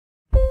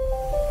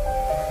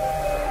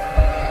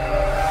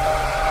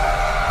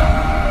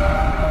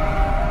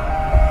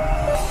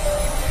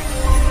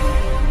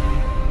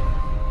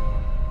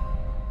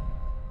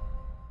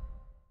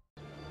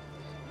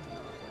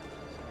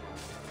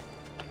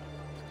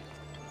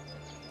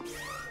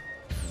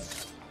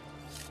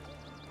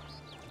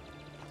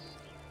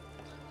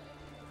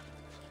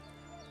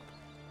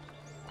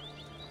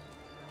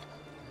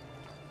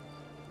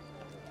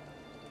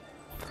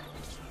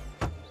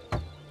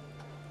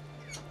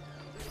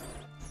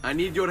I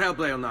need your help,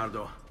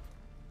 Leonardo.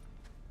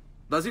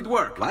 Does it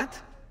work? What?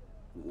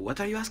 What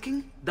are you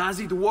asking? Does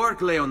it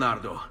work,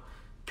 Leonardo?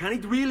 Can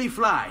it really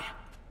fly?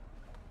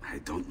 I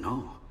don't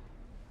know.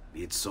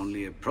 It's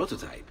only a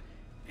prototype.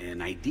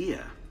 An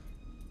idea.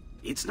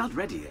 It's not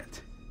ready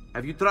yet.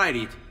 Have you tried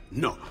it?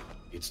 No.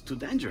 It's too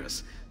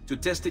dangerous. To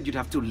test it, you'd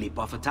have to leap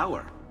off a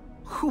tower.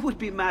 Who would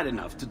be mad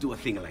enough to do a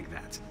thing like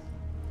that?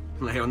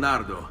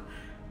 Leonardo,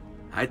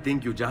 I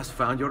think you just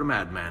found your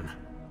madman.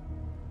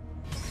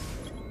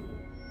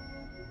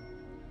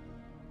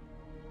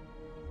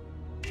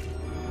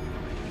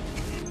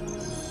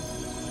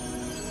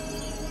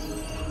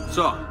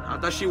 So, how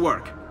does she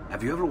work?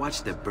 Have you ever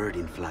watched a bird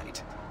in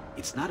flight?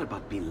 It's not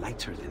about being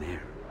lighter than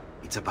air.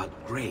 It's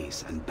about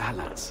grace and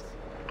balance.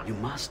 You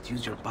must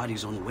use your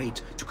body's own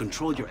weight to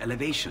control your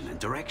elevation and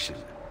direction.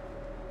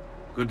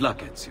 Good luck,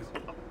 Ezio.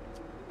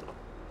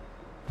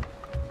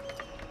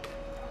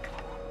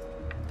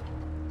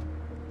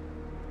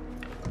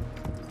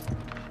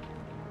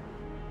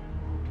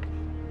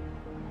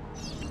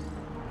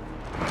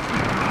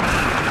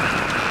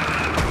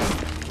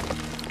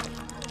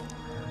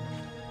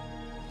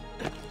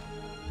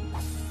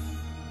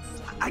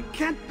 I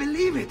can't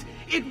believe it!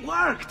 It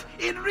worked!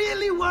 It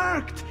really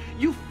worked!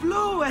 You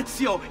flew,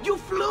 Ezio! You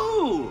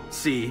flew!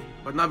 See,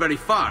 but not very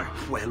far.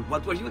 Well,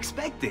 what were you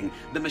expecting?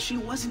 The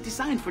machine wasn't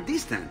designed for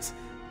distance.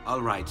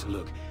 All right,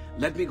 look.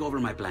 Let me go over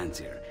my plans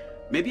here.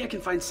 Maybe I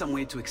can find some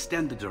way to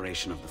extend the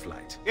duration of the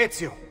flight.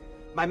 Ezio,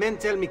 my men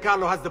tell me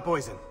Carlo has the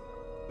poison.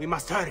 We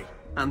must hurry.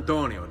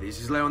 Antonio, this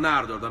is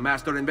Leonardo, the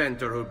master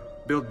inventor who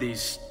built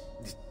this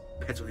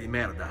pezzo di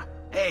merda.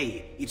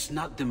 Hey, it's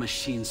not the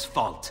machine's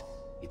fault.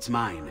 It's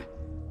mine.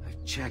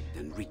 I've checked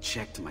and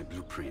rechecked my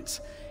blueprints.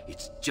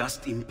 It's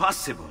just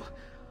impossible.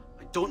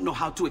 I don't know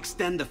how to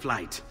extend the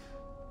flight.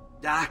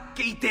 Ah,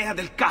 che idea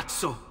del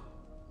cazzo!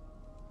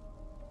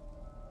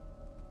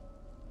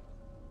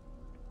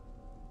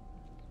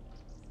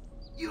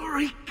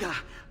 Eureka!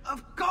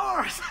 Of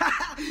course!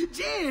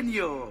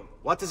 Genio!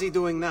 What is he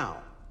doing now?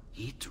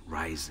 It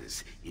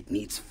rises. It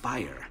needs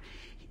fire.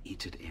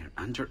 Heated air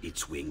under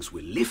its wings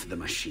will lift the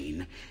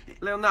machine.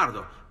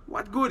 Leonardo,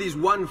 what good is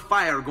one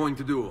fire going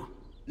to do?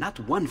 Not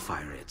one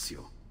fire,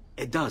 Ezio.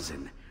 A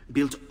dozen,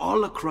 built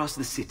all across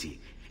the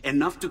city.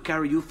 Enough to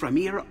carry you from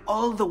here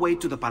all the way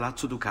to the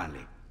Palazzo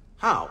Ducale.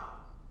 How?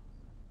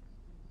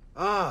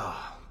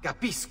 Ah,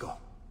 capisco.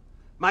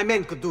 My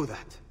men could do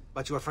that,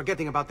 but you are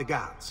forgetting about the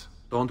guards.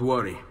 Don't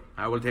worry,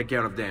 I will take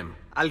care of them.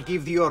 I'll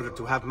give the order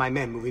to have my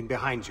men move in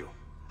behind you,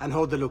 and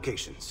hold the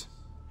locations.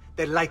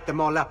 They'll light them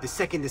all up the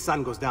second the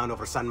sun goes down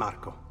over San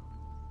Marco.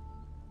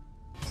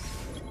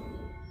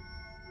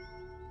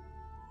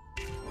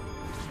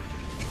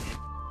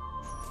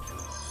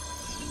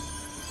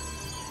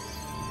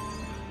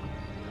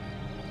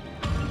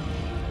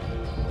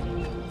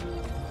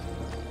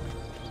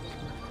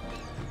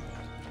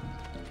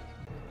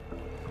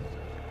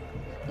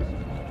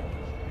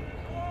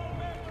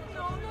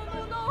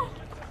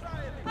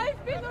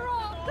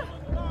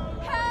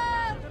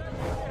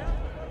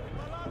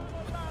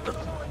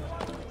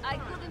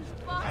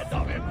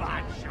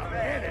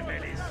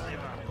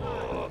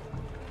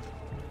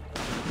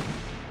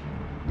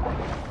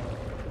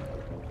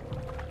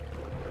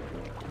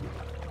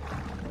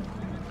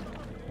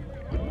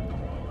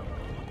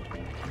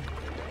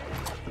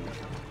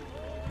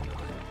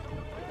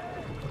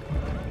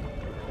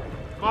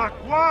 Ma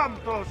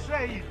quanto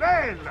sei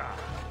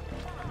bella!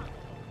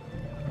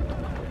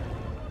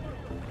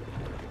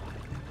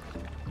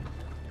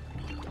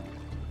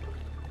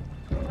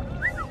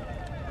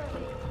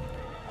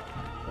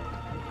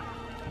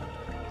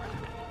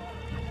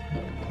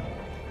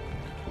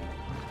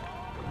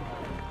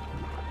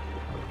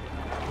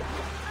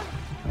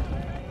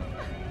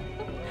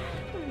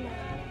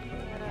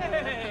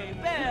 Hey,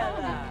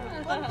 bella!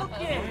 Quanto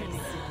chiedi?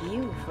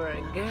 You for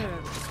a girl.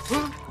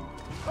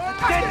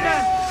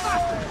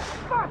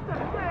 Basta,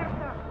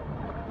 merda!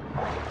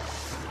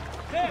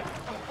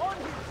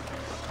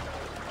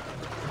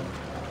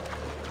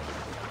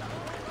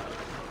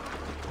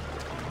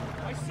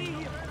 I see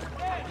him!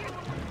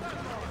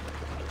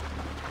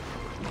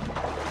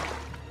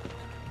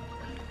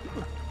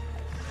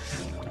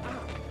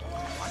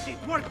 What's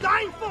it worth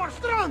dying for,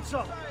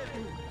 stronzo?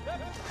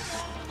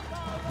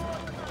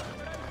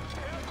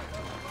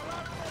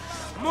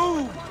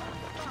 Move!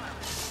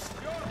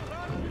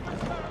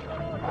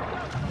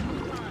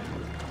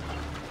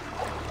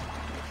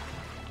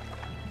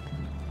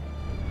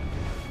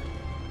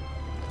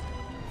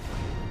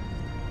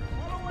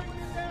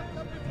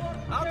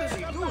 How does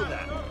he do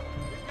that?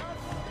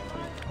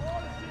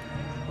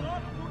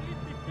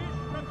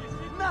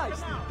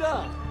 Nicely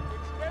done!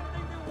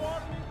 Extending the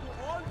warning to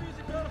all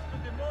visitors to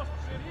the most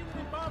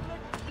serene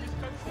public is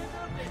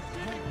considered a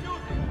civic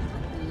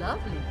duty.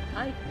 Lovely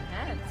tight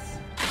pants.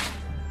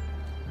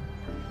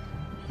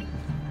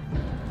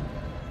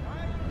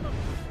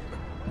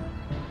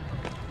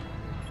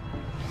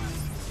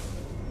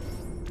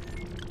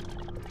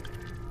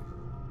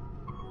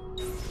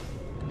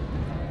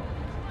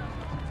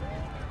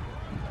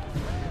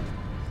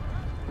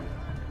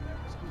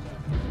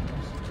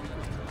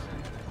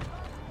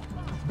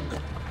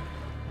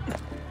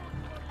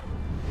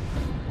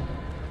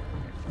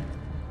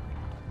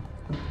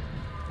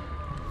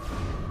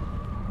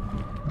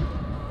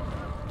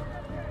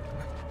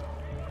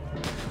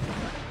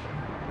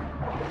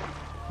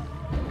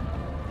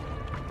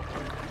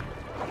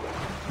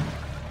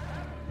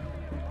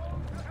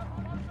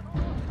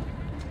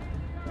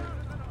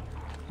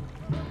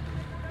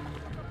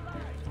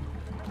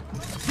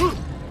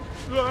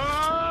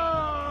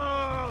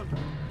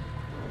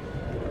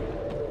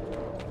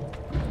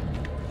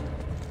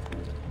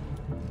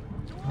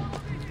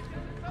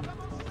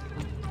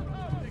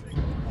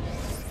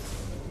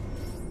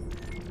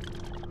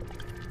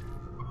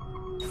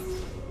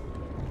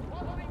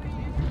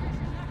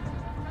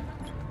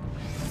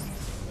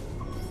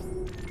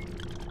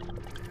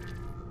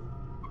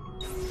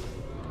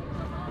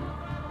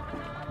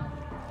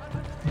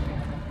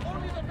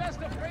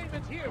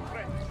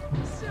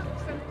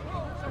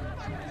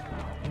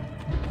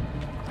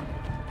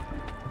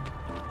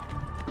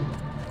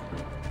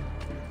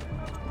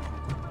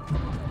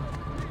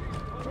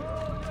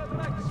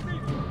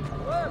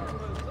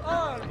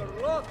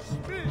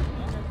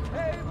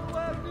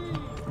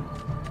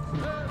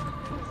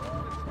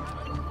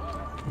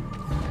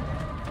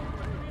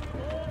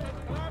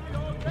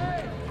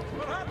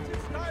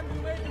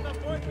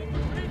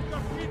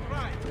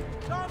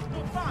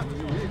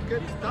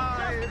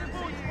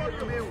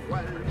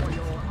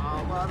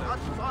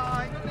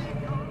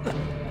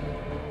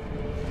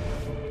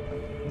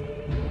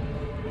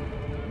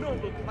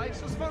 Noble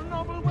prices for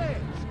noble ways.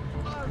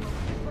 I'll not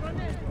pay for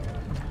an end.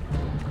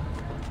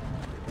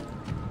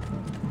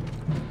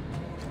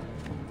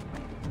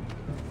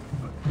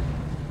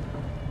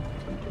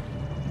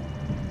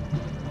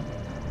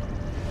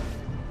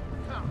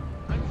 Come,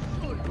 I'm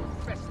sure your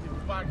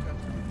festive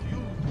bargains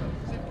refuse the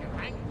silky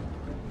hanging.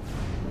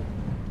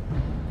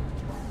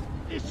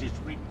 This is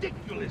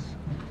ridiculous.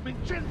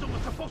 Vincenzo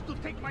was supposed to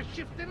take my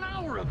shift an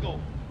hour ago.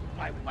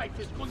 My wife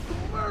is going to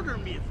murder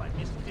me if I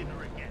miss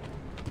dinner again.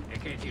 E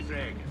che ti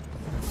frega?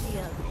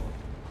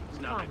 It's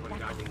nothing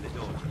regarding the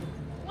daughter.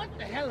 What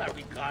the hell are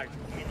we guarding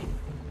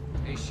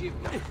anyway? A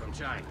shipment from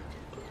China.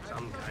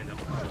 Some kind of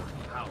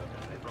powder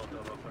they brought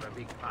over for a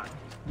big party.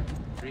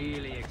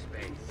 Really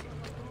expensive.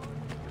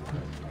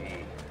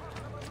 Hey,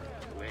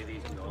 the way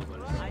these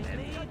nobles I may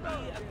be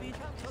a bit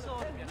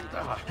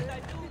disorganized, and I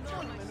do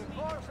know my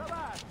Course of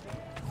action.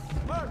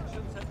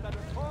 Merchants had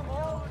better come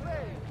all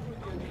trade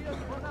through the Aegean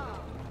Canal.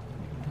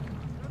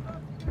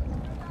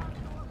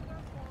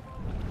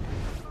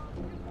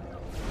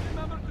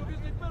 Remember to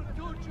visit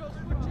Bertuccio's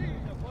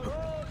Cucina for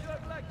all your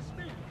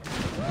blacksmith.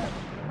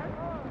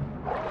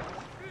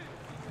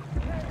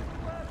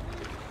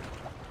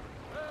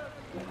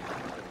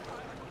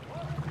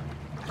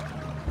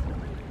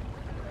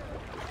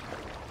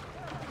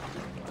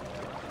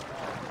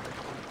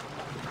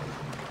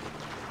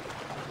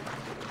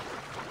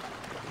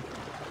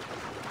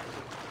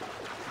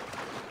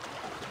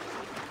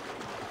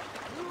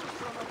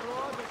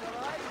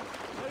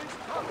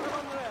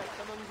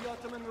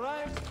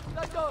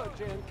 The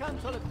Doge and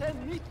Council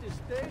attend meet this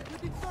day to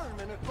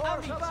determine a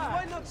course of action.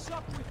 Why not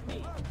shop with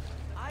me?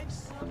 I've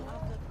some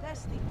of the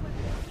best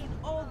equipment in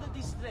all the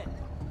district.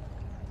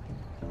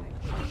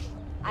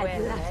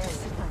 I'd love to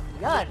sit on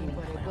your knee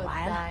for a good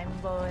time,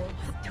 boys.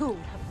 Two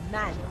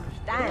man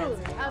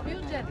stands. Have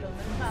you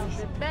gentlemen found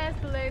the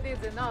best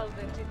ladies in all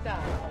the città?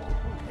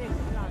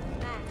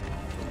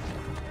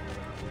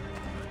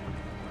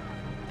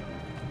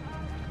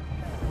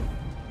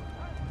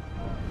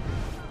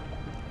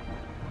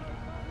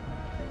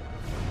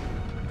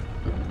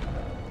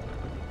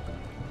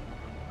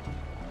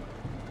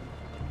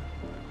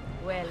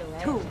 Well,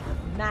 two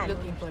man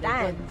Looking for a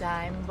stands. good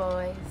time,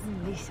 boys.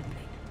 Listen,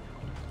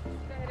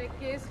 Got a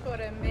kiss for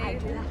a I'd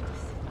maid? love to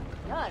sit on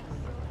yours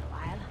for a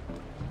while.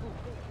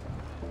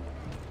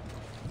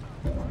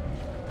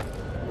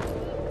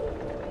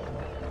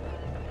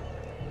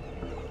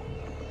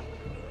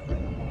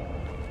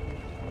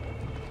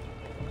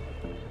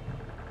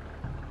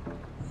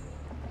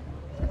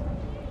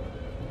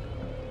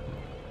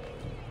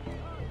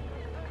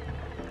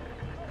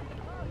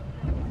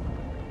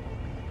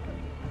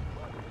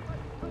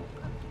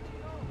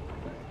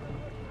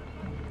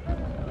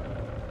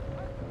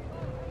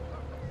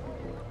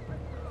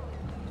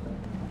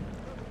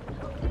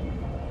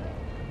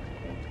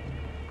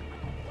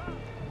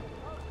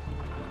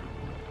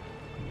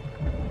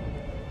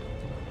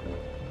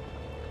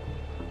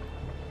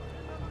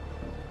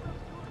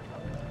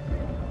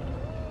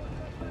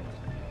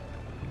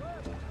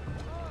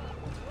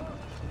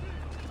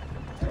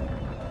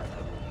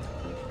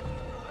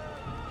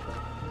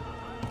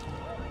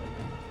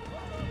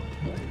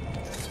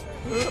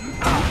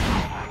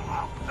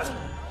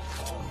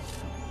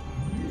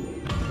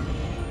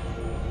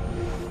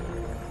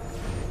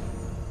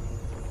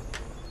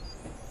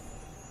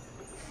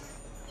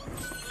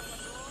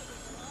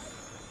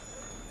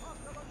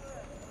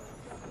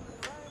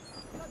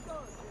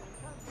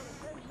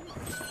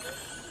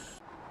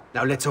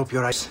 Now let's hope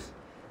you're right,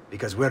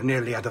 because we're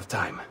nearly out of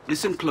time.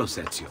 Listen close,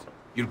 Ezio.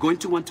 You're going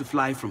to want to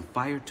fly from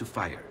fire to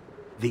fire.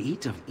 The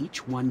heat of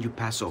each one you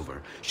pass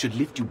over should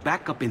lift you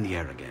back up in the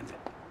air again.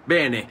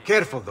 Bene.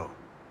 Careful, though.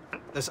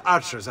 There's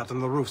archers out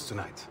on the roofs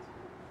tonight.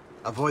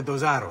 Avoid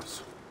those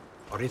arrows,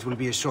 or it will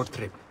be a short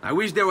trip. I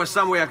wish there was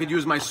some way I could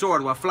use my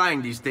sword while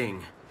flying these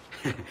things.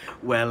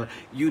 Well,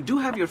 you do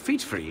have your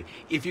feet free.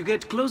 If you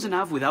get close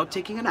enough without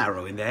taking an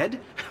arrow in the head,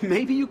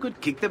 maybe you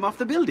could kick them off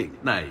the building.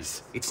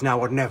 Nice. It's now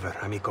or never,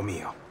 amico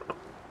mio.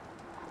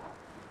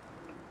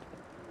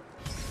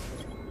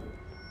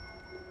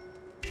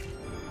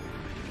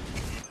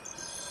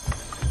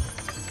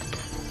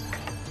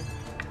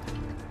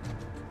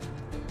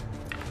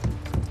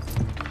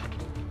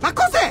 Ma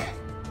cos'è?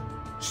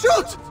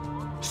 Shoot!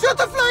 Shoot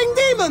the flying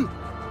demon!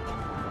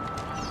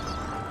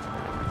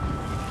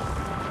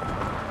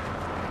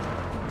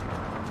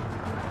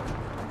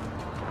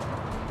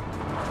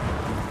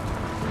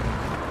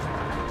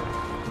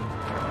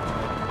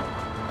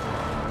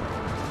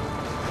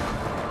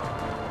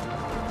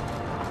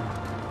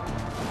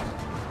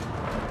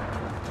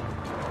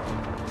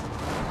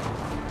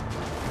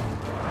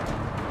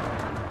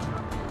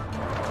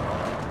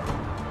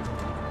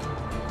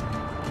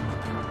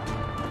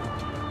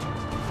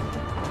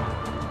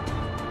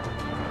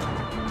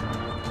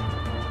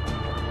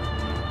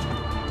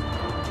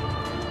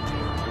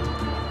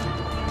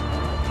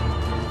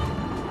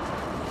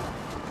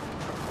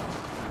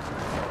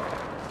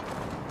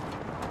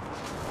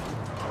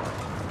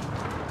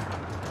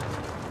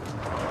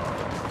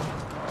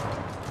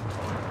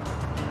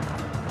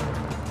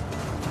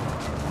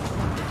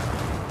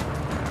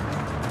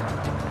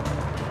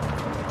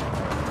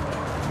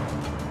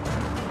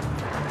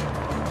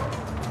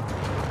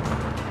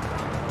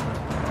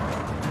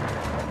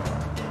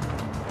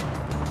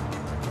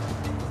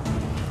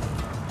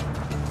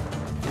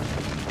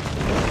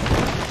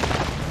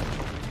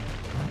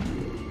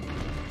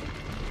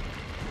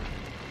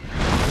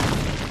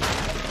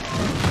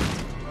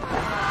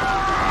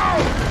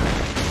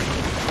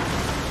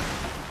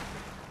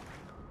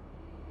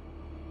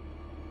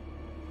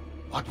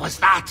 What was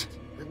that?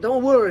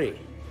 Don't worry.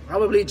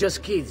 Probably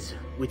just kids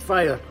with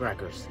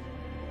firecrackers.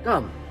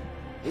 Come,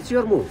 it's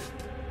your move.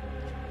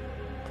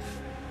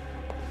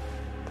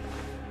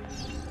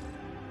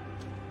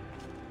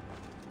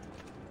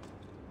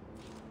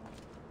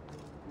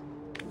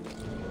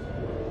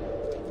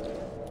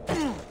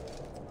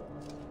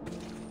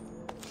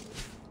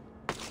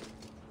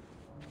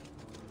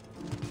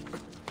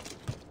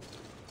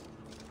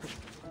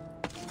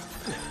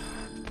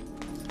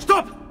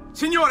 Stop!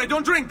 Signore,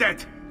 don't drink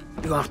that!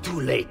 You are too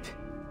late.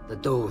 The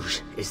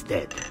Doge is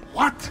dead.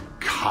 What?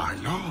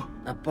 Carlo?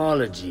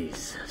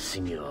 Apologies,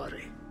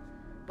 Signore.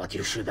 But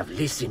you should have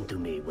listened to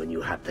me when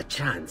you had the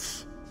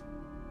chance.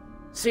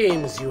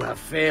 Seems you have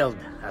failed,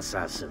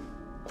 assassin.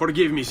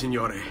 Forgive me,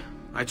 Signore.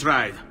 I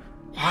tried.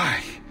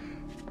 Why?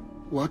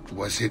 What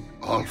was it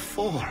all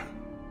for?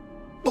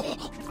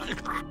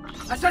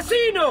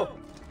 Assassino!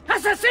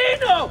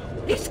 Assassino!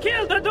 He's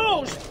killed the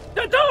Doge!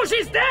 The Doge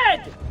is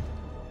dead!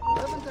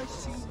 Haven't I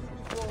seen you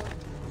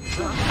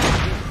before?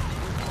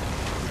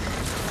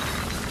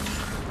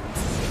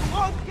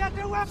 Won't get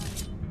a weapon!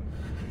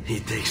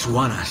 It takes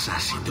one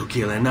assassin to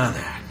kill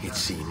another, it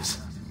seems.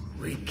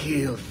 We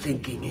kill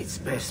thinking it's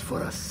best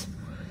for us.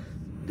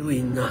 Do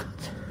we not,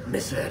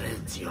 Messer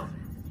Ezio?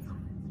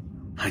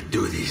 I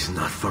do this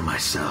not for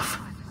myself.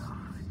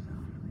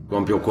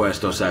 Compio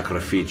questo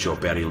sacrificio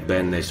per il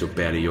bene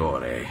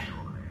superiore.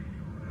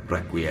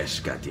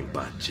 Requiescat in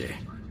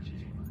pace.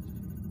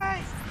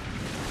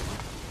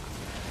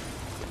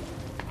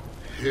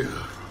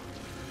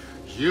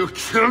 You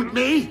killed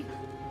me?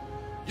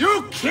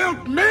 You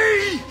killed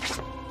me?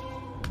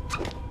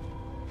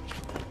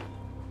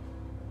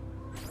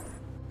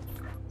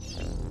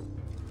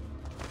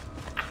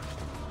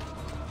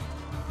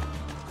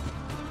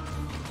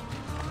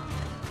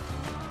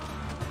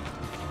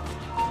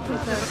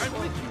 I'm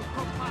with you,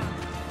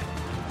 compadre.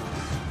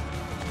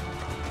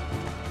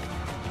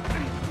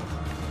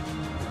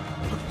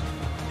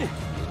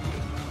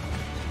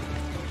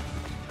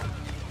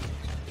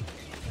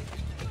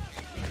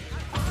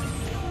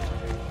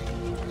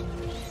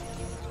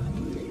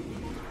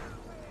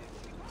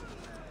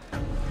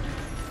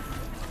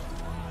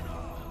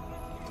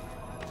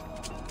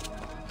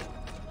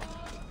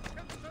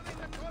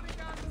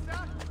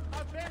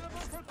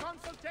 Available for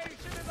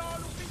consultation in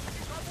all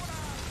uffici comunali.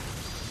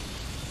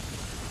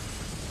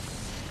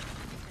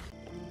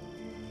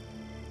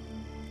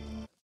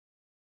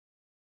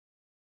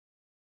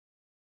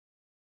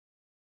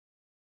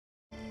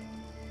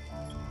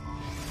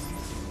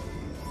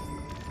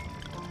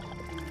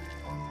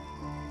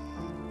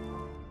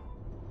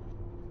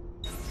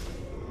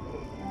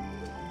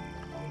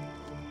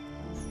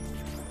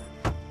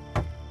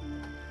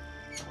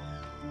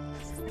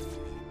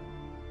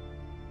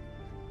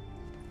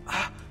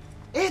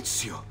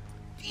 Ezio!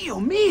 Dio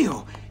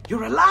mio!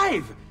 You're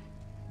alive!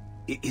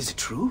 Is it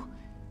true?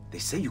 They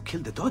say you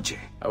killed the Doge.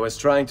 I was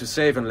trying to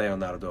save him,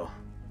 Leonardo.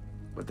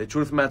 But the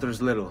truth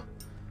matters little.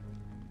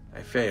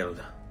 I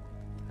failed.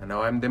 And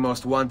now I'm the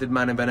most wanted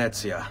man in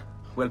Venezia.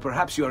 Well,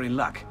 perhaps you are in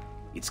luck.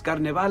 It's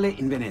Carnevale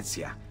in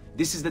Venezia.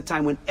 This is the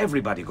time when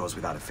everybody goes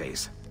without a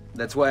face.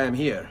 That's why I'm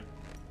here.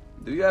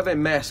 Do you have a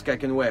mask I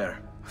can wear?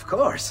 Of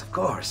course, of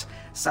course.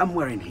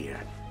 Somewhere in here.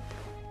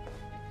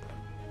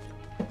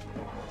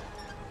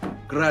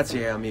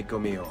 Grazie, amico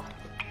mio.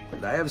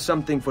 And I have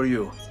something for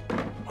you.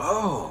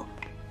 Oh,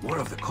 more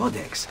of the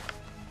Codex.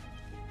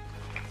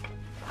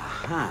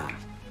 Aha.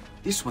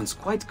 This one's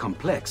quite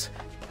complex.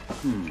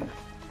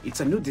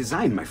 It's a new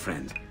design, my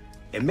friend.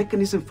 A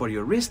mechanism for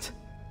your wrist,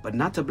 but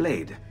not a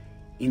blade.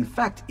 In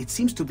fact, it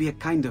seems to be a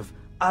kind of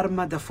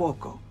arma da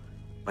fuoco,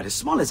 but as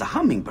small as a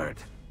hummingbird.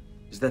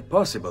 Is that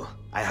possible?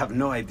 I have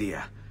no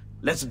idea.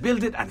 Let's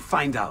build it and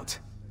find out.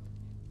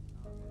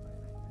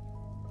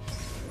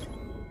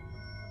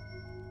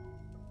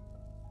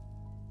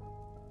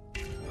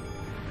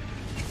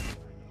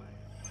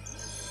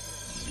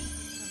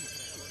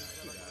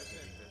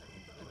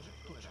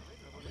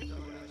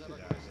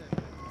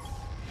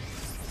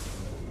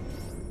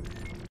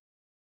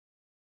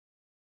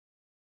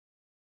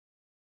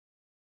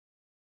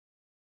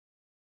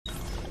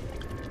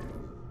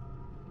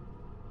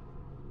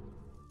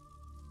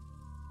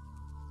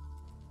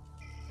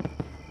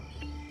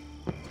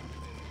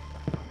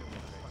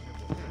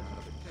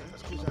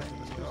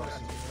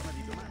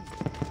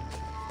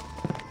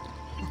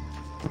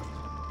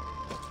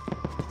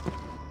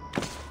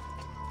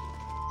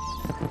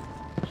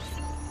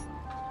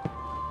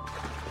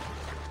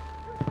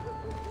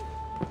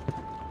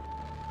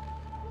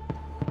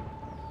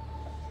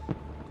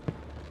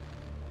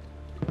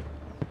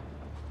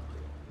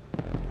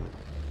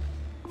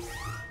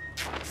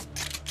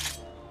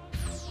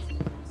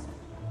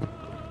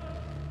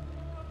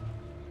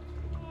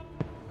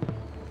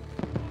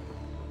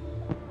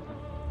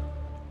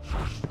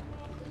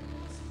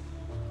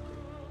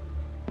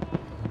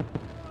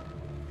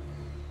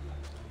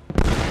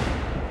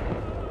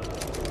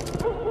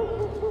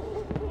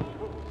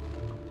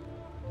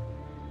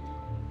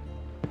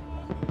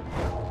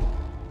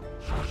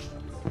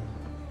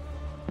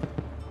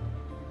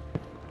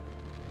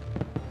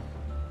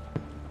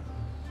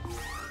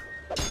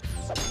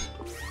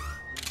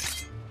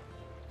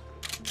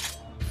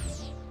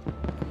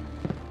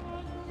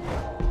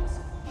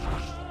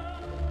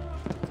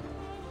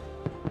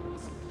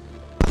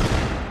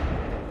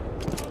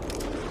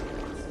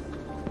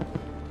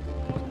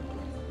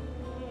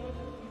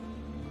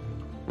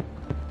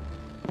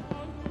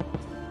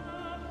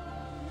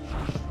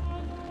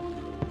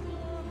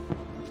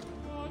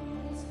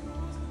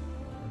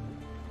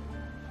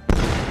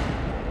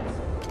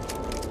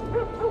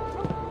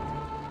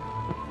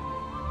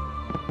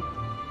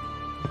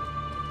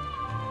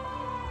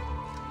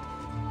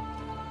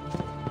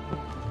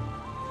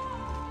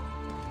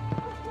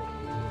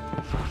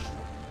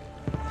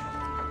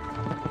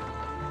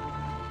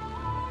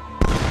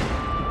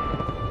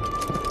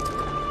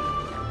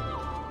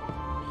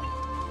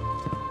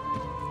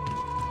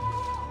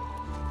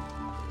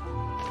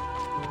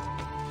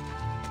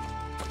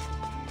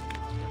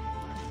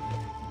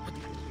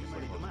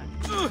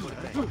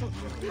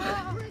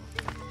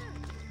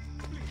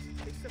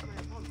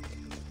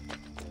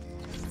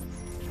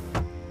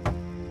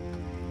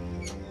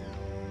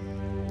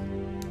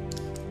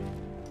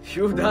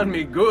 You've done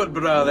me good,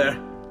 brother.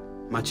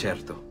 Ma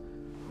certo.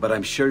 But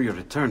I'm sure your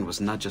return was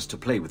not just to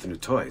play with new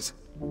toys.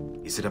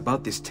 Is it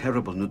about this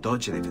terrible new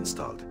doge they've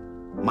installed?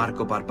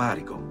 Marco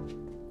Barbarigo?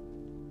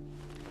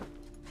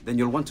 Then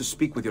you'll want to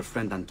speak with your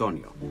friend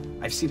Antonio.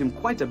 I've seen him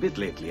quite a bit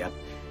lately at...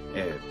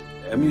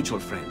 a mutual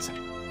friend's.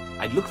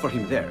 I'd look for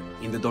him there,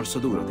 in the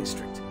Dorsoduro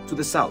district, to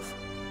the south.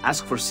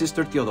 Ask for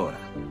Sister Teodora.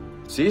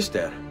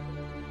 Sister?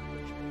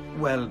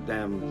 Well,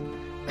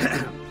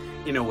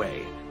 in a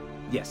way.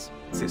 Yes,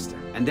 sister.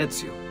 And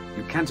Ezio,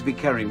 you can't be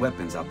carrying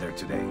weapons out there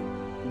today.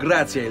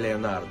 Grazie,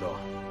 Leonardo.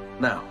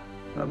 Now,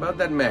 about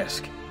that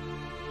mask.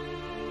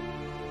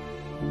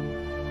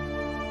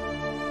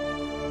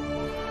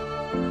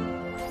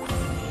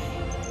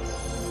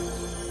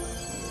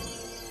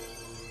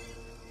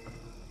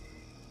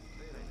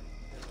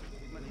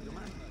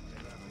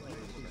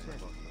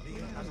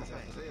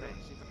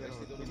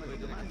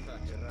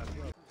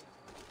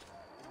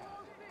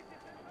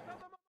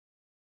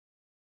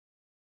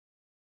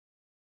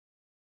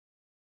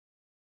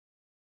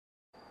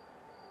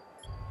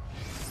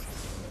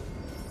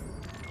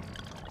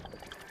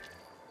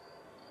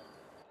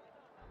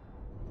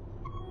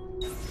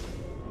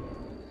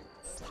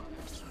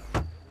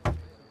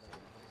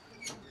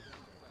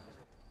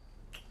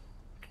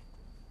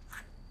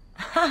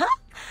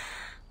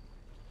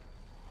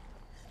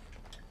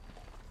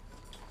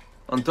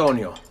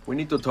 Antonio, we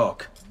need to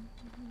talk.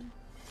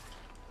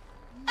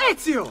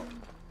 Ezio!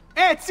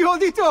 Ezio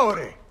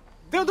Auditore!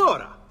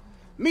 Teodora!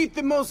 Meet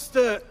the most,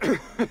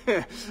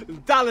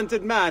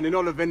 talented man in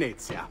all of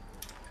Venezia.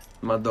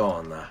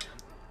 Madonna.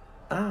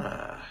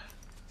 Ah,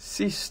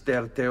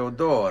 Sister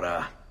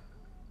Teodora.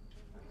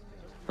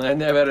 I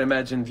never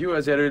imagined you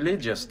as a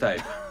religious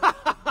type.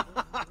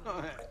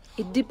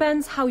 It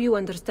depends how you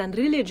understand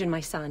religion,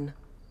 my son.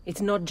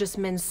 It's not just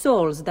men's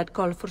souls that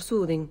call for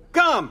soothing.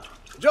 Come!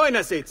 Join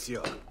us,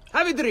 Ezio.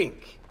 Have a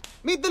drink.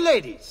 Meet the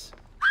ladies.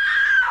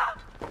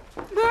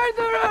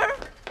 Murderer!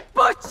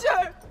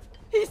 Butcher!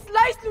 He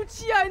sliced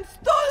Lucia and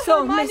stole So,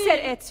 her money!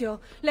 Messer Ezio,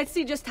 let's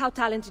see just how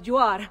talented you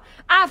are.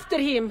 After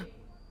him!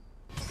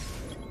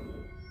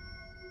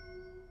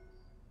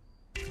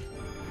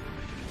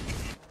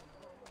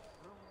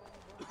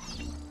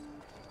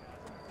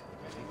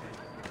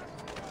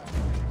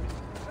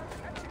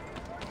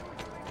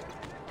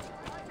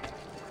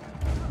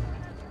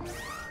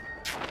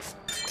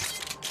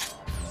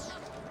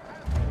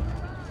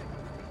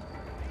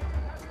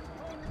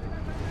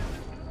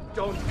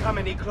 Don't come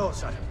any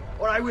closer,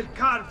 or I will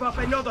carve up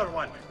another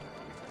one.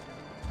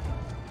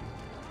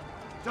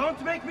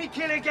 Don't make me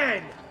kill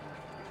again!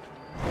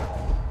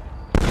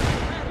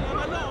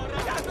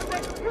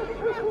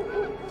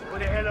 Who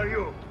the hell are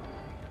you?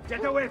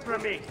 Get away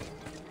from me!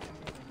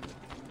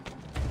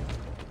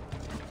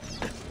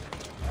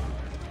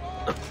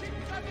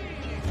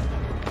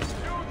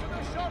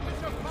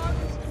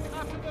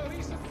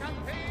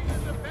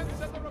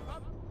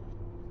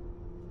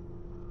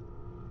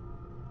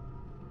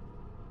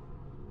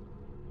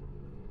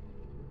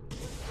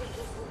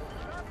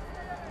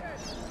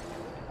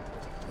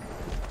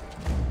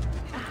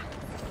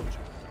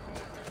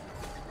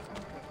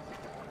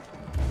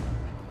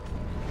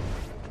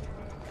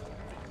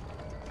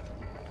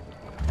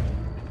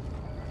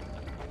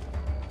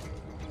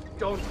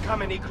 Don't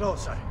come any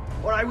closer,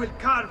 or I will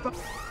carve up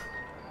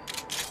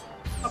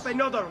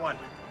another one.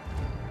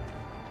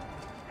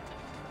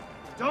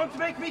 Don't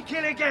make me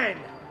kill again!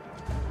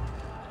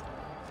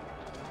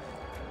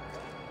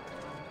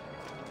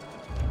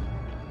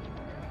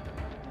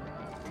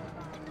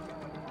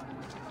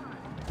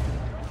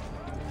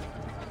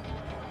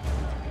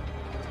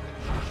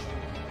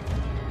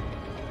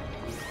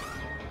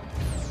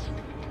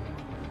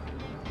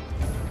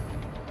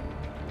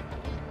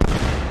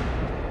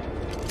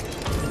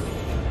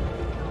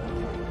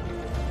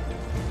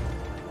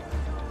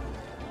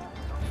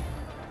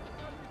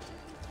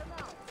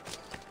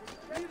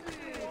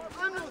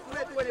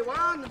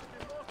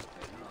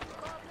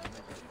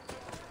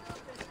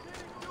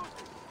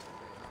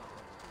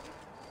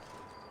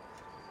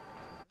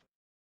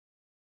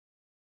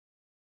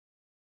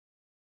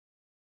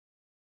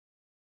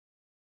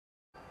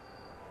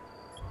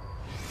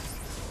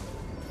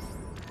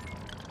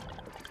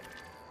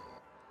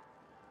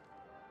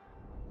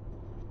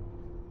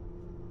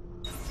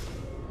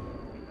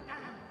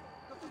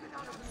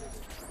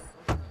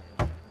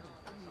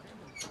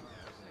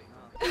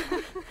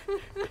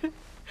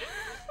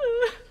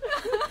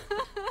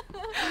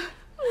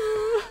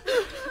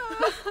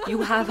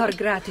 You have our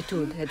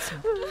gratitude,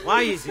 Ezio.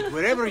 Why is it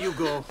wherever you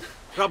go,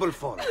 trouble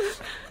follows?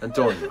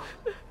 Antonio,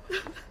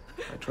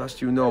 I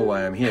trust you know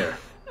why I'm here.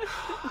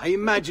 I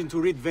imagine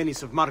to rid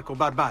Venice of Marco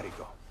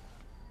Barbarigo.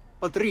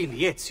 But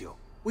really, Ezio,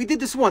 we did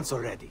this once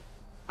already.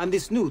 And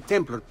this new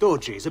Templar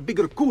Doge is a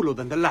bigger culo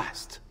than the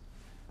last.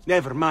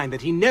 Never mind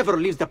that he never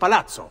leaves the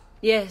palazzo.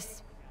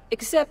 Yes,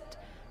 except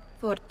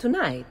for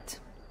tonight.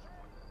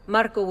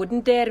 Marco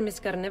wouldn't dare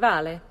miss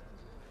Carnevale.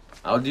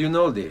 How do you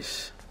know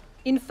this?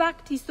 In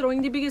fact, he's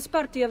throwing the biggest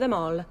party of them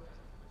all.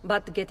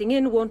 But getting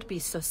in won't be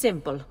so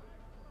simple.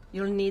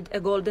 You'll need a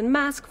golden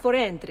mask for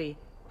entry.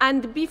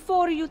 And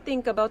before you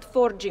think about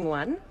forging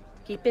one,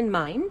 keep in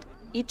mind,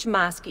 each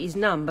mask is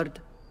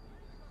numbered.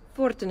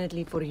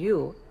 Fortunately for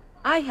you,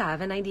 I have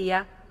an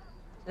idea.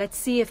 Let's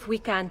see if we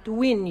can't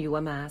win you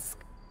a mask.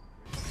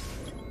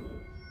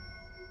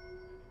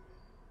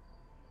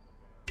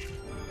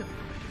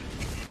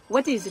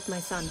 What is it, my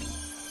son?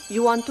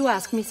 You want to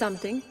ask me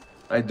something?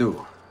 I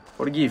do.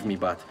 Forgive me,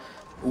 but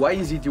why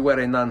is it you wear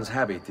a nun's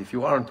habit if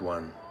you aren't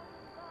one?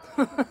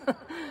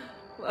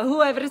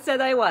 Whoever said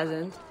I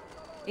wasn't?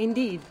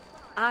 Indeed,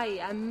 I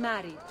am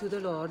married to the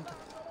Lord.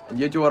 And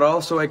yet you are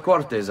also a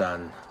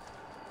courtesan.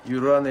 You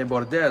run a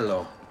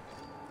bordello.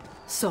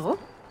 So,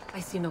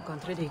 I see no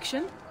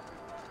contradiction.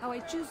 How I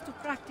choose to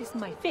practice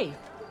my faith,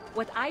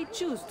 what I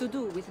choose to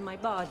do with my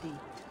body.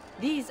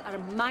 These are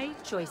my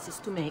choices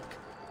to make.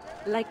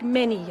 Like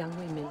many young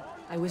women,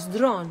 I was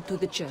drawn to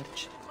the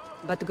church,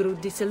 but grew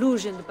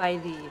disillusioned by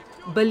the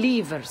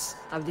believers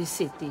of this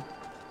city.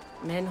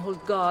 Men hold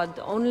God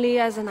only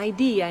as an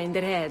idea in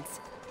their heads,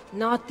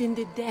 not in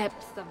the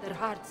depths of their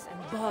hearts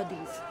and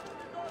bodies.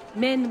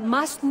 Men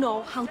must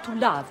know how to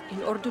love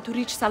in order to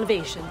reach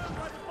salvation.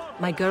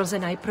 My girls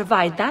and I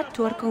provide that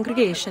to our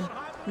congregation.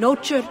 No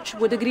church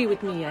would agree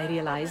with me, I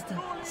realized,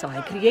 so I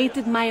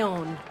created my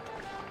own.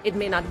 It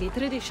may not be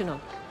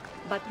traditional,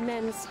 but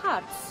men's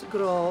hearts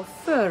grow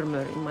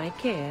firmer in my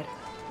care.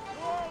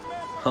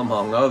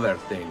 Among other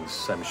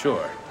things, I'm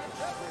sure.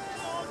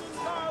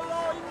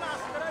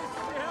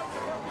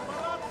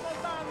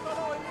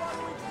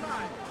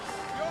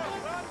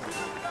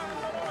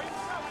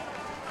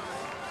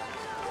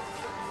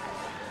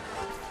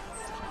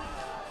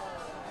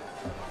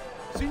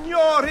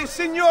 Signori,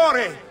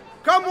 signore!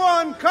 Come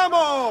on, come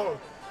all!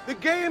 The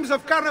games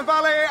of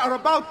Carnevale are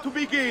about to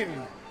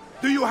begin.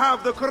 Do you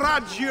have the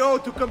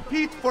coraggio to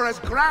compete for as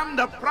grand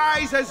a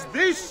prize as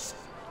this?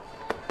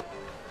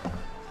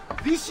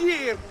 This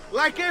year,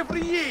 like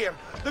every year,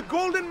 the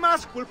Golden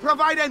Mask will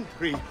provide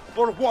entry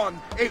for one,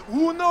 e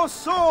uno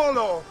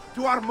solo,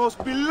 to our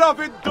most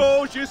beloved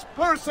Doge's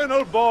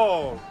personal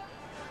ball.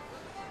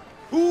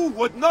 Who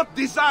would not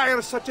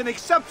desire such an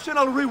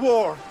exceptional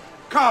reward?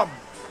 Come,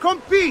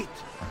 compete!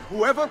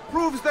 Whoever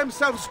proves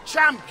themselves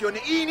champion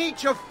in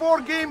each of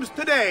 4 games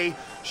today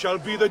shall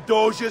be the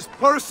Doge's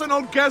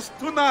personal guest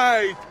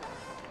tonight.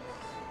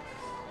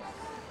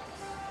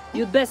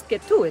 You'd best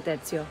get to it,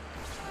 Ezio.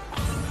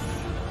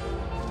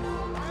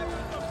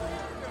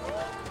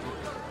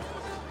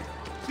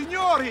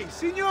 Signori,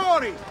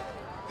 signori!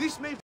 This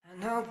may... I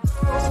know is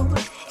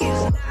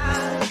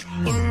not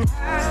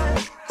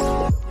enough.